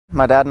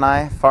My dad and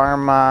I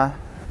farm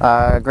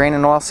grain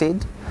and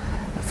oilseed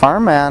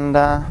farm, and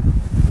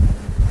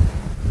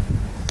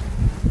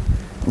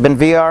been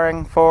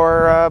VRing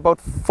for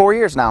about 4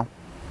 years now.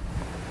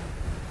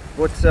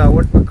 What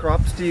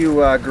crops do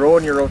you grow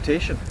in your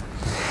rotation?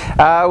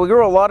 We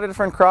grow a lot of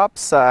different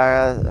crops,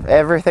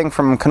 everything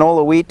from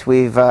canola wheat.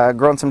 We've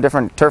grown some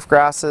different turf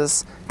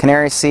grasses,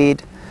 canary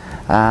seed,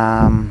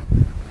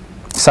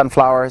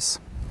 sunflowers,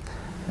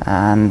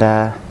 and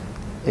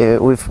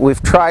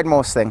we've tried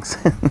most things.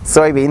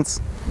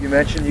 Soybeans. You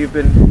mentioned you've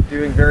been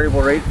doing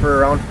variable rate for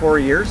around 4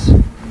 years.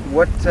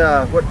 What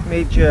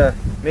made you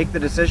make the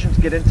decision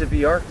to get into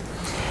VR?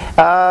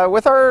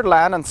 With our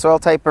land and soil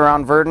type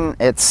around Virden,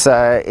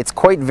 it's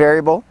quite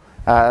variable.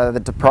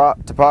 The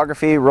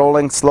topography,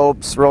 rolling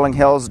slopes, rolling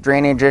hills,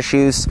 drainage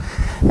issues,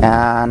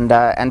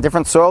 and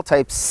different soil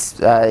types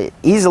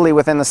easily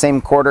within the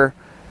same quarter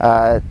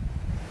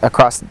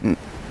across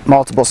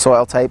multiple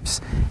soil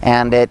types.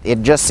 And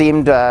it just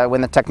seemed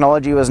when the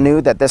technology was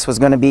new that this was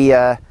going to be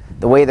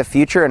the way of the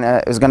future, and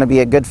it was going to be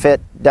a good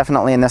fit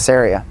definitely in this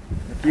area.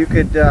 If you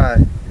could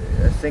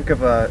think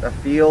of a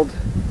field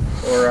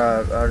or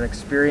an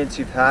experience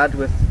you've had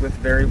with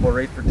variable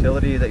rate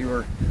fertility that you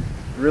were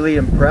really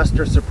impressed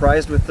or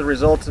surprised with the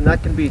results, and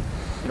that can be,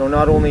 you know,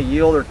 not only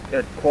yield or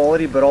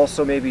quality, but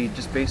also maybe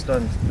just based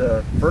on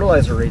the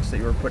fertilizer rates that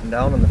you were putting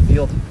down on the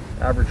field,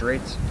 average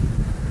rates.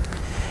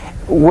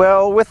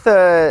 Well, with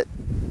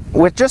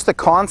just the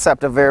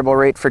concept of variable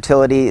rate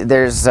fertility,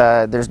 there's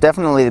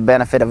definitely the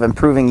benefit of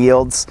improving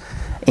yields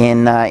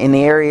in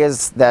the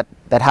areas that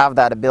have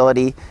that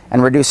ability,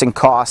 and reducing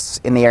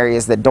costs in the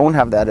areas that don't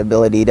have that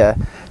ability to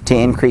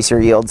increase your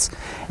yields.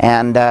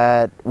 And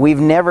we've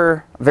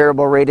never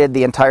variable rated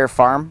the entire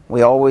farm.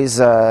 We always,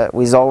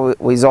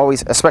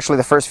 especially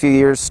the first few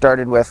years,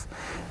 started with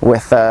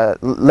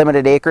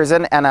limited acres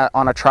and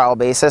on a trial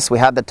basis. We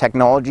had the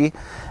technology,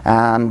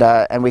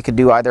 and we could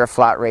do either a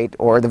flat rate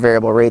or the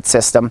variable rate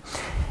system.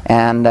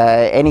 And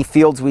any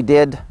fields we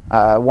did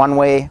one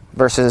way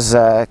versus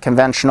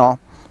conventional,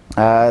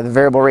 the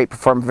variable rate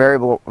performed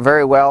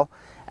very well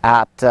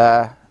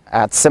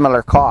at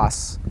similar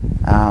costs.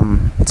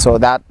 So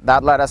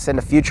that led us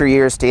into future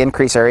years to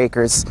increase our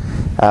acres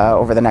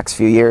over the next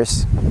few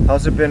years.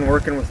 How's it been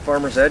working with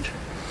Farmer's Edge?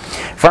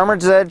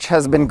 Farmer's Edge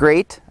has been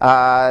great.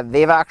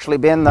 They've actually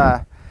been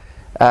the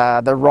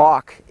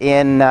rock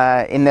in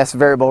this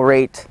variable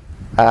rate.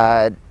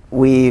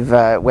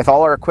 With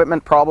all our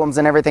equipment problems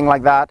and everything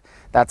like that,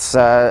 that's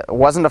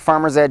wasn't a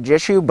Farmer's Edge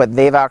issue, but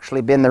they've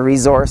actually been the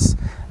resource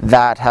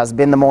that has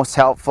been the most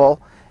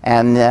helpful,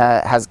 and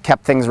has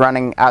kept things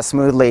running as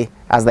smoothly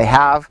as they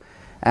have,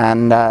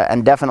 and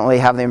definitely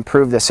have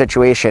improved the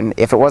situation.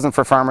 If it wasn't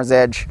for Farmer's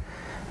Edge,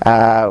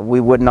 we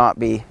would not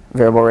be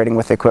variable rating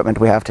with the equipment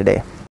we have today.